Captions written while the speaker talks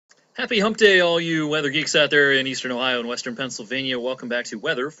Happy hump day, all you weather geeks out there in eastern Ohio and western Pennsylvania. Welcome back to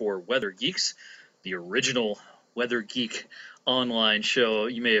Weather for Weather Geeks, the original Weather Geek online show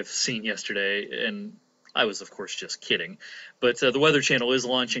you may have seen yesterday. And I was, of course, just kidding. But the Weather Channel is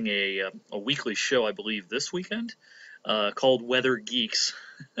launching a weekly show, I believe, this weekend called Weather Geeks.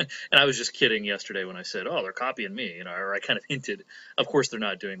 And I was just kidding yesterday when I said, oh, they're copying me, or I kind of hinted. Of course, they're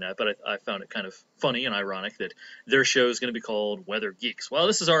not doing that, but I found it kind of funny and ironic that their show is going to be called Weather Geeks. Well,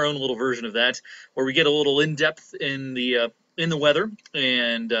 this is our own little version of that, where we get a little in-depth in the weather,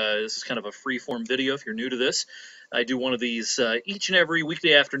 and this is kind of a free-form video if you're new to this. I do one of these each and every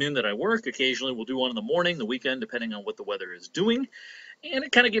weekday afternoon that I work. Occasionally, we'll do one in the morning, the weekend, depending on what the weather is doing. And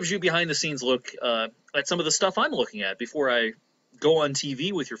it kind of gives you a behind-the-scenes look at some of the stuff I'm looking at before I go on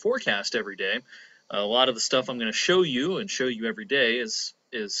TV with your forecast every day. A lot of the stuff I'm going to show you every day is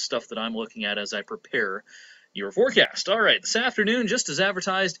stuff that I'm looking at as I prepare your forecast. All right, this afternoon, just as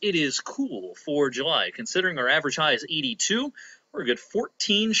advertised, it is cool for July. Considering our average high is 82, we're a good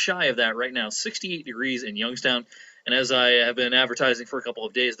 14 shy of that right now, 68 degrees in Youngstown. And as I have been advertising for a couple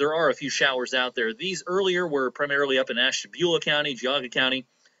of days, there are a few showers out there. These earlier were primarily up in Ashtabula County, Geauga County,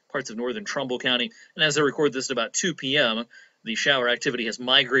 parts of northern Trumbull County. And as I record this at about 2 p.m., the shower activity has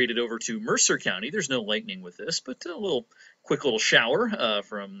migrated over to Mercer County. There's no lightning with this, but a quick little shower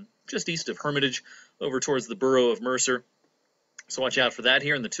from just east of Hermitage over towards the borough of Mercer. So watch out for that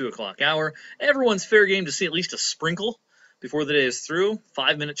here in the 2 o'clock hour. Everyone's fair game to see at least a sprinkle before the day is through.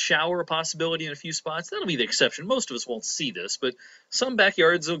 5-minute shower, a possibility in a few spots. That'll be the exception. Most of us won't see this, but some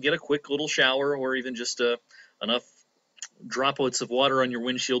backyards will get a quick little shower or even just enough droplets of water on your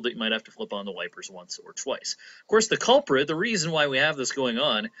windshield that you might have to flip on the wipers once or twice. Of course, the culprit, the reason why we have this going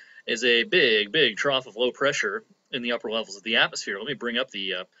on, is a big, big trough of low pressure in the upper levels of the atmosphere. Let me bring up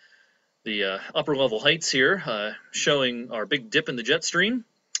the upper level heights here, showing our big dip in the jet stream.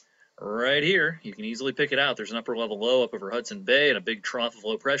 Right here, you can easily pick it out. There's an upper level low up over Hudson Bay and a big trough of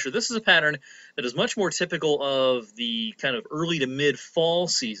low pressure. This is a pattern that is much more typical of the kind of early to mid fall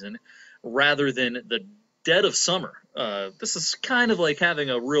season rather than the dead of summer. This is kind of like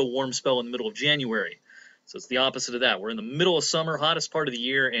having a real warm spell in the middle of January. So it's the opposite of that. We're in the middle of summer, hottest part of the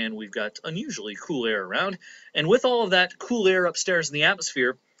year, and we've got unusually cool air around. And with all of that cool air upstairs in the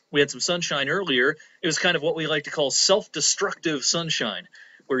atmosphere, we had some sunshine earlier. It was kind of what we like to call self-destructive sunshine,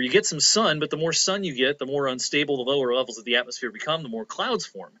 where you get some sun, but the more sun you get, the more unstable the lower levels of the atmosphere become, the more clouds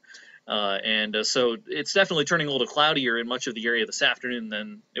form. So it's definitely turning a little cloudier in much of the area this afternoon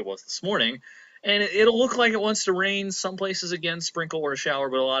than it was this morning. And it'll look like it wants to rain. Some places, again, sprinkle or a shower,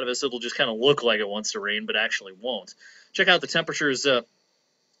 but a lot of us, it'll just kind of look like it wants to rain, but actually won't. Check out the temperatures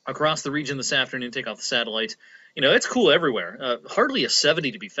across the region this afternoon. Take off the satellite. You know, it's cool everywhere. Hardly a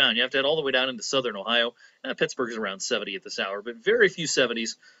 70 to be found. You have to head all the way down into southern Ohio. Pittsburgh is around 70 at this hour, but very few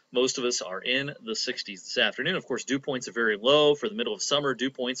 70s. Most of us are in the 60s this afternoon. Of course, dew points are very low for the middle of summer.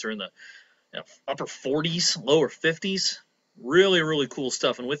 Dew points are in the upper 40s, lower 50s. Really, really cool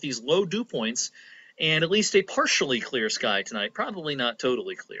stuff. And with these low dew points and at least a partially clear sky tonight, probably not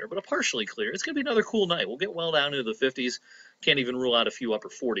totally clear, but a partially clear, it's going to be another cool night. We'll get well down into the 50s. Can't even rule out a few upper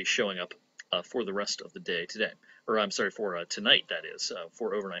 40s showing up for the rest of the day today. Or I'm sorry, for tonight, that is,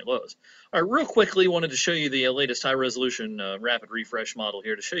 for overnight lows. All right, real quickly, wanted to show you the latest high-resolution rapid refresh model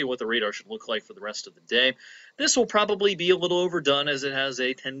here to show you what the radar should look like for the rest of the day. This will probably be a little overdone, as it has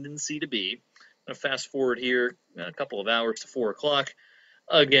a tendency to be. I'm going to fast forward here a couple of hours to 4 o'clock.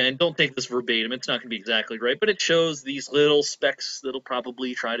 Again, don't take this verbatim. It's not going to be exactly right, but it shows these little specks that'll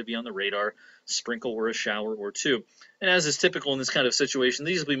probably try to be on the radar, sprinkle or a shower or two. And as is typical in this kind of situation,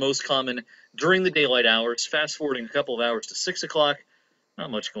 these will be most common during the daylight hours. Fast forwarding a couple of hours to 6 o'clock, not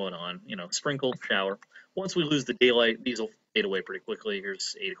much going on. You know, sprinkle, shower. Once we lose the daylight, these will fade away pretty quickly.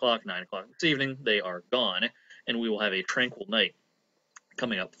 Here's 8 o'clock, 9 o'clock this evening. They are gone, and we will have a tranquil night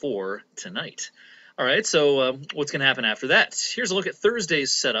coming up for tonight. All right, so what's going to happen after that? Here's a look at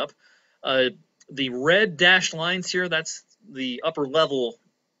Thursday's setup. The red dashed lines here, that's the upper level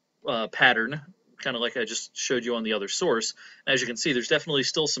pattern, kind of like I just showed you on the other source. As you can see, there's definitely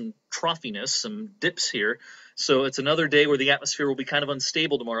still some troughiness, some dips here. So it's another day where the atmosphere will be kind of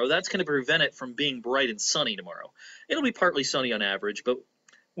unstable tomorrow. That's going to prevent it from being bright and sunny tomorrow. It'll be partly sunny on average, but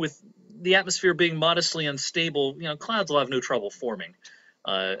with the atmosphere being modestly unstable, you know, clouds will have no trouble forming.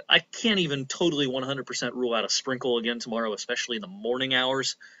 I can't even totally 100% rule out a sprinkle again tomorrow, especially in the morning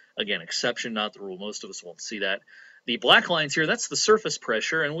hours. Again, exception, not the rule. Most of us won't see that. The black lines here, that's the surface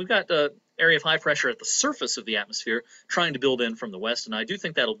pressure, and we've got an area of high pressure at the surface of the atmosphere trying to build in from the west, and I do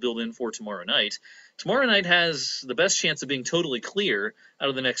think that'll build in for tomorrow night. Tomorrow night has the best chance of being totally clear out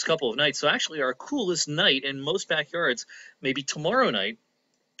of the next couple of nights, so actually our coolest night in most backyards may be tomorrow night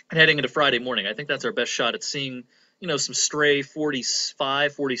And heading into Friday morning, I think that's our best shot at seeing, some stray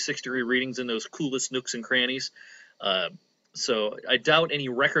 45, 46-degree readings in those coolest nooks and crannies. Uh, so I doubt any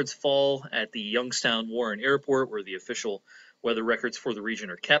records fall at the Youngstown Warren Airport, where the official weather records for the region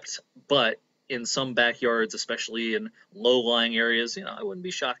are kept. But in some backyards, especially in low-lying areas, I wouldn't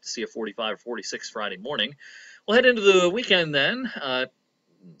be shocked to see a 45 or 46 Friday morning. We'll head into the weekend then.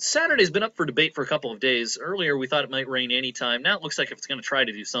 Saturday's been up for debate for a couple of days. Earlier, we thought it might rain anytime. Now it looks like if it's going to try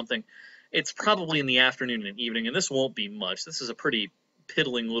to do something, it's probably in the afternoon and evening, and this won't be much. This is a pretty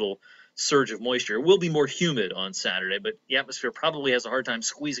piddling little surge of moisture. It will be more humid on Saturday, but the atmosphere probably has a hard time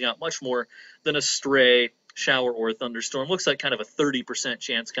squeezing out much more than a stray shower or a thunderstorm. Looks like kind of a 30%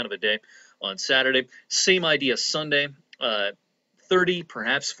 chance kind of a day on Saturday. Same idea Sunday. 30,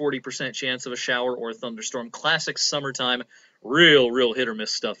 perhaps 40% chance of a shower or a thunderstorm. Classic summertime, real hit or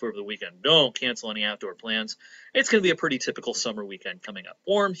miss stuff over the weekend. Don't cancel any outdoor plans. It's going to be a pretty typical summer weekend coming up.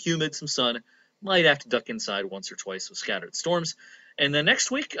 Warm, humid, some sun. Might have to duck inside once or twice with scattered storms. And then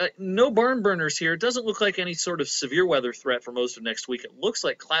next week, no barn burners here. It doesn't look like any sort of severe weather threat for most of next week. It looks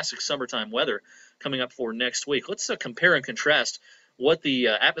like classic summertime weather coming up for next week. Let's compare and contrast what the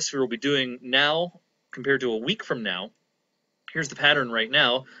atmosphere will be doing now compared to a week from now. Here's the pattern right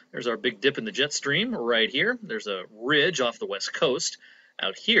now. There's our big dip in the jet stream right here. There's a ridge off the west coast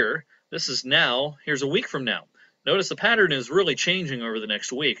out here. This is now, here's a week from now. Notice the pattern is really changing over the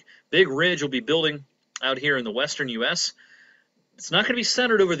next week. Big ridge will be building out here in the western U.S. It's not going to be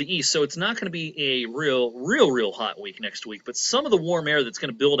centered over the east, so it's not going to be a real hot week next week. But some of the warm air that's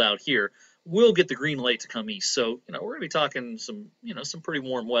going to build out here will get the green light to come east. So, we're going to be talking some pretty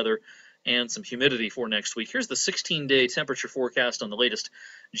warm weather and some humidity for next week. Here's the 16-day temperature forecast on the latest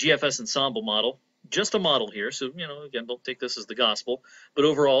GFS Ensemble model. Just a model here, so, again, don't take this as the gospel. But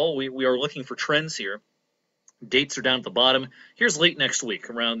overall, we are looking for trends here. Dates are down at the bottom. Here's late next week,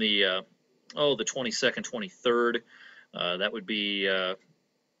 around the 22nd, 23rd. That would be,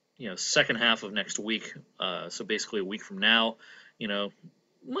 second half of next week. So basically a week from now,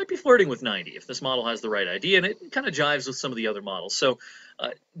 might be flirting with 90 if this model has the right idea, and it kind of jives with some of the other models. So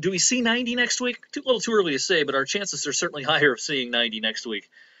do we see 90 next week? A little too early to say, but our chances are certainly higher of seeing 90 next week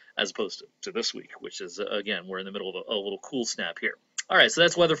as opposed to this week, which is, again, we're in the middle of a little cool snap here. All right, so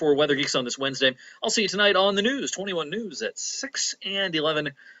that's weather for Weather Geeks on this Wednesday. I'll see you tonight on the news, 21 News at 6 and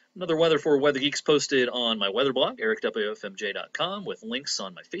 11. Another weather for Weather Geeks posted on my weather blog, ericwfmj.com, with links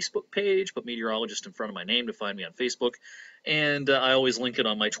on my Facebook page. Put meteorologist in front of my name to find me on Facebook. And I always link it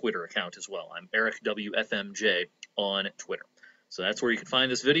on my Twitter account as well. I'm ericwfmj on Twitter. So that's where you can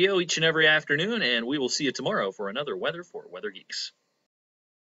find this video each and every afternoon, and we will see you tomorrow for another weather for Weather Geeks.